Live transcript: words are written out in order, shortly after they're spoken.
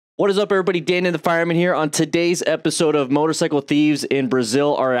What is up, everybody? Dan and the Fireman here. On today's episode of Motorcycle Thieves in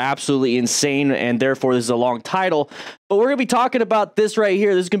Brazil are absolutely insane, and therefore this is a long title. But we're going to be talking about this right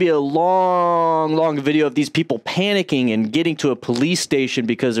here. This is going to be a long video of these people panicking and getting to a police station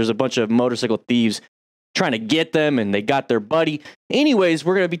because there's a bunch of motorcycle thieves trying to get them, and they got their buddy. Anyways,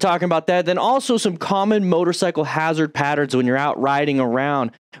 we're going to be talking about that. Then also some common motorcycle hazard patterns when you're out riding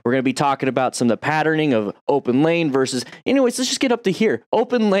around. We're going to be talking about some of the patterning of open lane versus... Anyways, let's just get up to here.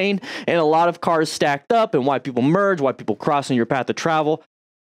 Open lane and a lot of cars stacked up and why people merge, why people cross on your path of travel.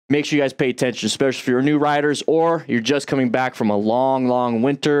 Make sure you guys pay attention, especially if you're new riders or you're just coming back from a long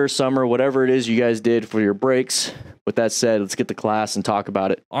winter, summer, whatever it is you guys did for your breaks. With that said, let's get to class and talk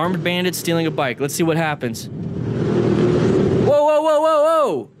about it. Armed bandit stealing a bike. Let's see what happens.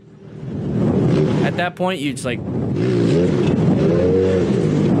 Whoa. At that point, you just like...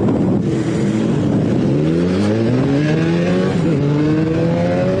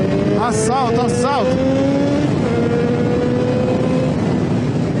 Assalto.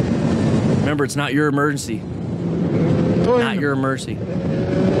 Remember, it's not your emergency. Not your emergency.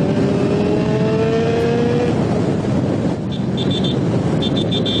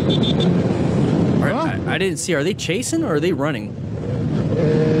 I didn't see. Are they chasing or are they running?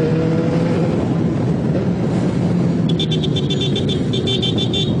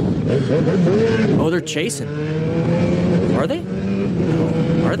 Oh, they're chasing. Are they?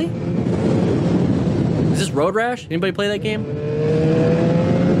 Are they? Is this Road Rash? Anybody play that game?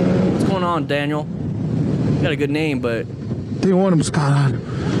 What's going on, Daniel? You got a good name, but... Tem ônibus, caralho.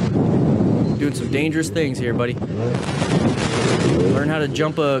 Doing some dangerous things here, buddy. Learn how to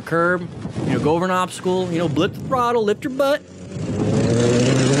jump a curb. You know, go over an obstacle, you know, blip the throttle, lift your butt.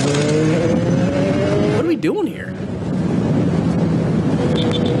 What are we doing here?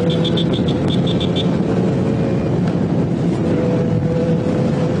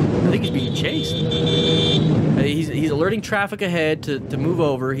 I think he's being chased. He's alerting traffic ahead to move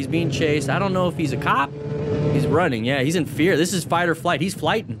over. He's being chased. I don't know if he's a cop. He's running. Yeah, he's in fear. This is fight or flight. He's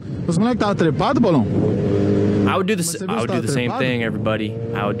flighting. Os moleques estavam trepados, Bolão? I would do the same thing, everybody.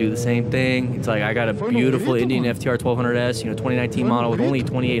 I would do the same thing. It's like I got a beautiful Indian FTR 1200S, you know, 2019 model with only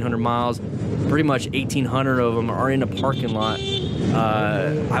 2,800 miles. Pretty much 1,800 of them are in a parking lot.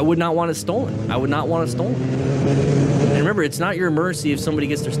 I would not want it stolen. I would not want it stolen. And remember, it's not your emergency if somebody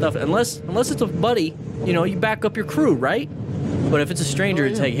gets their stuff, unless it's a buddy. You know, you back up your crew, right? But if it's a stranger,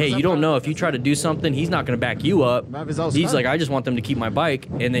 it's like, hey, you don't know. If you try to do something, he's not going to back you up. He's like, I just want them to keep my bike,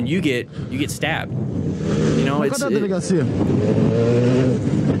 and then you get stabbed. You know, it's...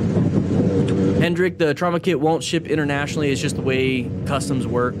 Hendrick, the trauma kit won't ship internationally. It's just the way customs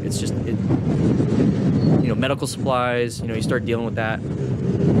work. It's just, you know, medical supplies. You know, you start dealing with that.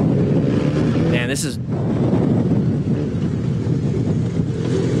 Man, this is...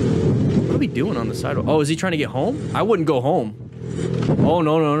 What are we doing on the sidewalk? Oh, is he trying to get home? I wouldn't go home. Oh,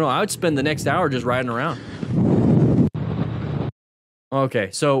 no. I would spend the next hour just riding around.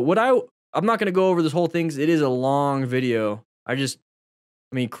 Okay, so what I'm not going to go over this whole thing. It is a long video. I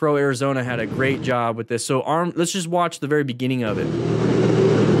mean, Crow, Arizona had a great job with this. So let's just watch the very beginning of it.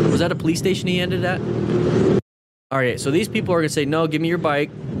 Was that a police station he ended at? All right, so these people are going to say, no, give me your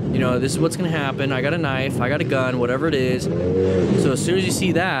bike. You know, this is what's going to happen. I got a knife. I got a gun, whatever it is. So as soon as you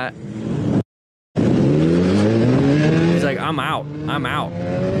see that, he's like, I'm out.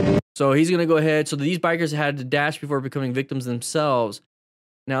 So he's going to go ahead. So these bikers had to dash before becoming victims themselves.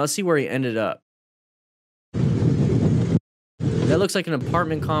 Now let's see where he ended up. That looks like an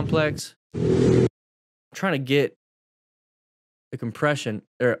apartment complex. I'm trying to get the compression.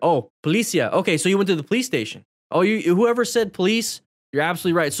 Oh, policia. Okay, so you went to the police station. Oh, whoever said police, you're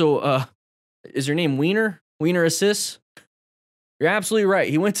absolutely right. So, is your name Wiener? Wiener Assists? You're absolutely right.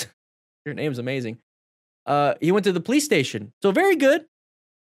 Your name's amazing. He went to the police station. So very good.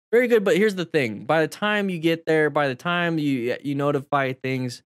 Very good, but here's the thing. By the time you get there, by the time you notify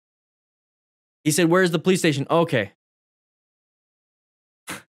things, he said, where's the police station? Okay.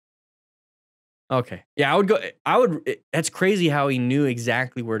 Okay. Yeah, that's crazy how he knew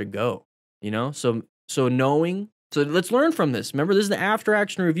exactly where to go, you know? So let's learn from this. Remember, this is the after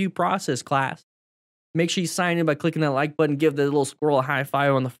action review process class. Make sure you sign in by clicking that like button, give the little squirrel a high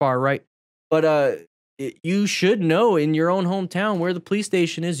five on the far right. But, you should know in your own hometown where the police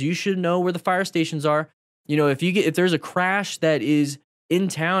station is. You should know where the fire stations are. You know, if there's a crash that is in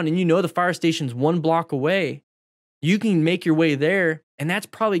town and you know the fire station's 1 block away, you can make your way there, and that's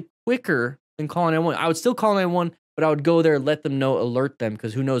probably quicker than calling 911. I would still call 911, but I would go there, let them know, alert them,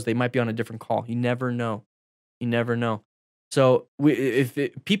 because who knows, they might be on a different call. You never know. You never know. So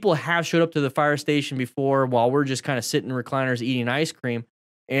people have showed up to the fire station before while we're just kind of sitting in recliners eating ice cream,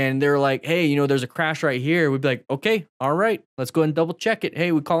 and they're like, hey, you know, there's a crash right here, we'd be like, okay, all right, let's go ahead and double check it.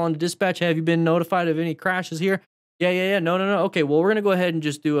 Hey, we call on the dispatch. Have you been notified of any crashes here? Yeah. No. Okay, well, we're going to go ahead and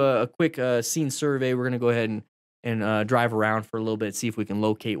just do a quick scene survey. We're going to go ahead and drive around for a little bit, see if we can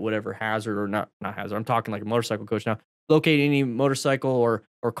locate whatever hazard, or not hazard. I'm talking like a motorcycle coach now. Locate any motorcycle or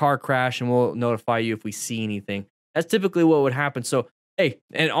car crash, and we'll notify you if we see anything. That's typically what would happen. So, hey,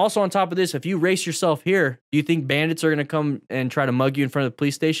 and also on top of this, if you race yourself here, do you think bandits are going to come and try to mug you in front of the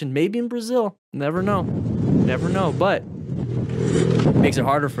police station? Maybe in Brazil. Never know. Never know. But it makes it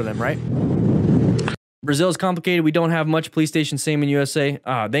harder for them, right? Brazil is complicated. We don't have much police stations, same in USA.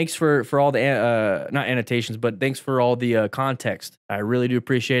 Thanks for all the, not annotations, but thanks for all the context. I really do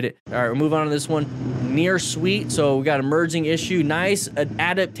appreciate it. All right, we'll move on to this one. Near sweet. So we got emerging issue. Nice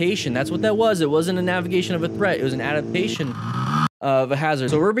adaptation. That's what that was. It wasn't a navigation of a threat. It was an adaptation of a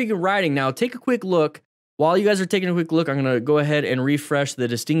hazard. So we're beginning riding. Now take a quick look. While you guys are taking a quick look, I'm going to go ahead and refresh the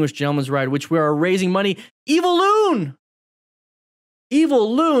Distinguished Gentleman's Ride, which we are raising money. Evil Loon!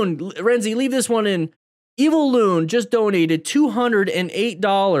 Evil Loon. Renzzi, leave this one in. Evil Loon just donated $208.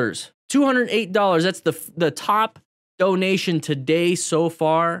 $208. That's the top donation today so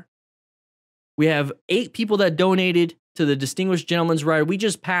far. We have 8 people that donated to the Distinguished Gentleman's Ride. We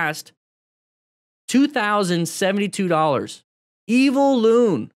just passed $2,072. Evil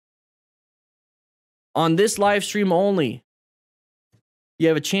Loon. On this live stream only, you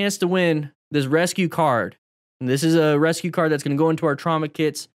have a chance to win this rescue card. And this is a rescue card that's going to go into our trauma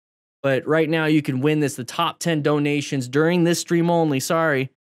kits. But right now, you can win this, the top 10 donations during this stream only.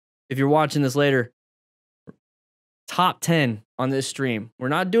 Sorry if you're watching this later. Top 10 on this stream. We're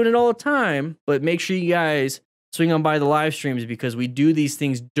not doing it all the time, but make sure you guys swing on by the live streams, because we do these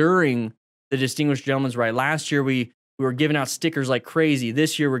things during the Distinguished Gentleman's Ride. Last year, we were giving out stickers like crazy.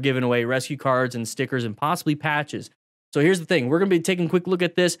 This year, we're giving away rescue cards and stickers and possibly patches. So here's the thing. We're going to be taking a quick look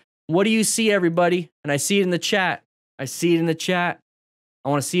at this. What do you see, everybody? And I see it in the chat. I see it in the chat. I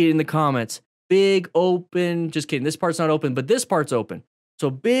want to see it in the comments. Big open, just kidding. This part's not open, but this part's open.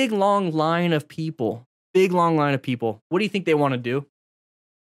 So big, long line of people. Big, long line of people. What do you think they want to do?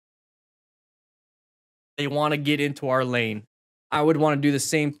 They want to get into our lane. I would want to do the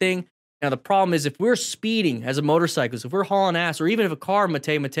same thing. Now, the problem is if we're speeding as a motorcyclist, if we're hauling ass, or even if a car,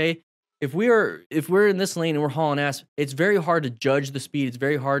 Mate, if we're in this lane and we're hauling ass, it's very hard to judge the speed. It's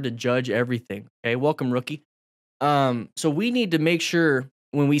very hard to judge everything. Okay, welcome, rookie. So we need to make sure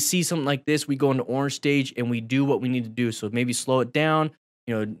when we see something like this, we go into orange stage and we do what we need to do. So maybe slow it down,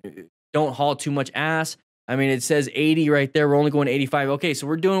 you know, don't haul too much ass. I mean, it says 80 right there. We're only going 85. Okay, so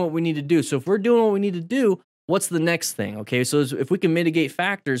we're doing what we need to do. So if we're doing what we need to do, what's the next thing? Okay, so if we can mitigate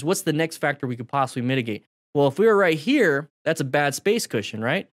factors, what's the next factor we could possibly mitigate? Well, if we were right here, that's a bad space cushion,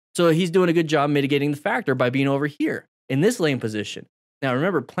 right? So he's doing a good job mitigating the factor by being over here in this lane position. Now,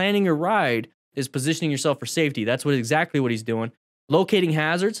 remember, planning your ride is positioning yourself for safety. That's exactly what he's doing. Locating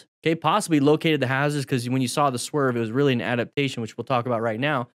hazards, okay, possibly located the hazards, because when you saw the swerve, it was really an adaptation, which we'll talk about right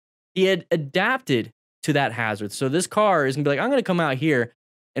now. He had adapted to that hazard. So this car is gonna be like, I'm gonna come out here,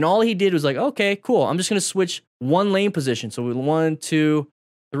 and all he did was like, okay, cool. I'm just gonna switch one lane position. So 1, 2,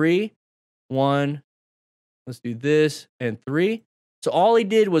 3, 1. Let's do this and 3. So all he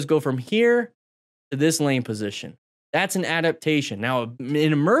did was go from here to this lane position. That's an adaptation. Now, an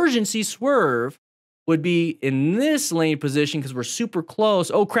emergency swerve would be in this lane position because we're super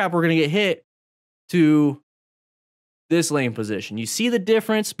close. Oh, crap, we're going to get hit to this lane position. You see the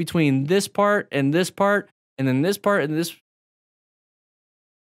difference between this part, and then this part, and this.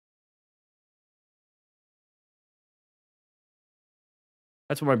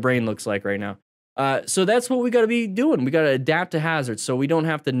 That's what my brain looks like right now. So that's what we got to be doing. We got to adapt to hazards so we don't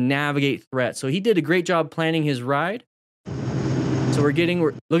have to navigate threats. So he did a great job planning his ride. So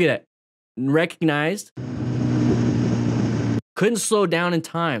look at that. Recognized. Couldn't slow down in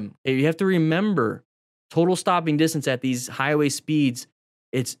time. You have to remember, total stopping distance at these highway speeds,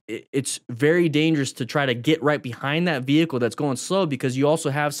 it's very dangerous to try to get right behind that vehicle that's going slow, because you also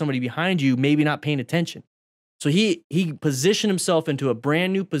have somebody behind you maybe not paying attention. So he positioned himself into a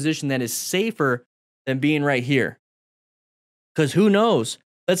brand new position that is safer than being right here. Because who knows?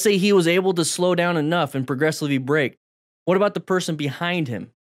 Let's say he was able to slow down enough and progressively brake. What about the person behind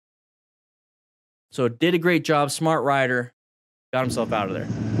him? So did a great job, smart rider, got himself out of there.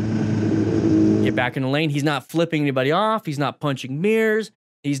 Get back in the lane. He's not flipping anybody off. He's not punching mirrors.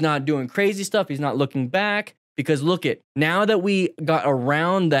 He's not doing crazy stuff. He's not looking back. Because look at, now that we got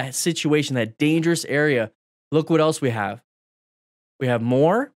around that situation, that dangerous area, look what else we have. We have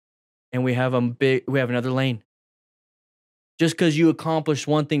more, and we have another lane. Just because you accomplished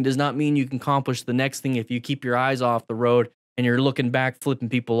one thing does not mean you can accomplish the next thing if you keep your eyes off the road and you're looking back, flipping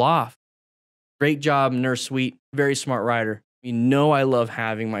people off. Great job, Nurse Sweet. Very smart rider. You know I love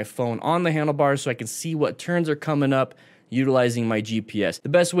having my phone on the handlebars so I can see what turns are coming up, utilizing my GPS. The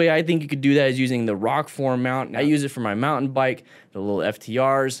best way I think you could do that is using the rock form mount. I use it for my mountain bike, the little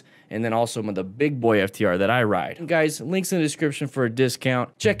FTRs, and then also the big boy FTR that I ride. And guys, links in the description for a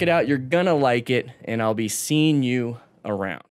discount. Check it out. You're gonna like it, and I'll be seeing you around.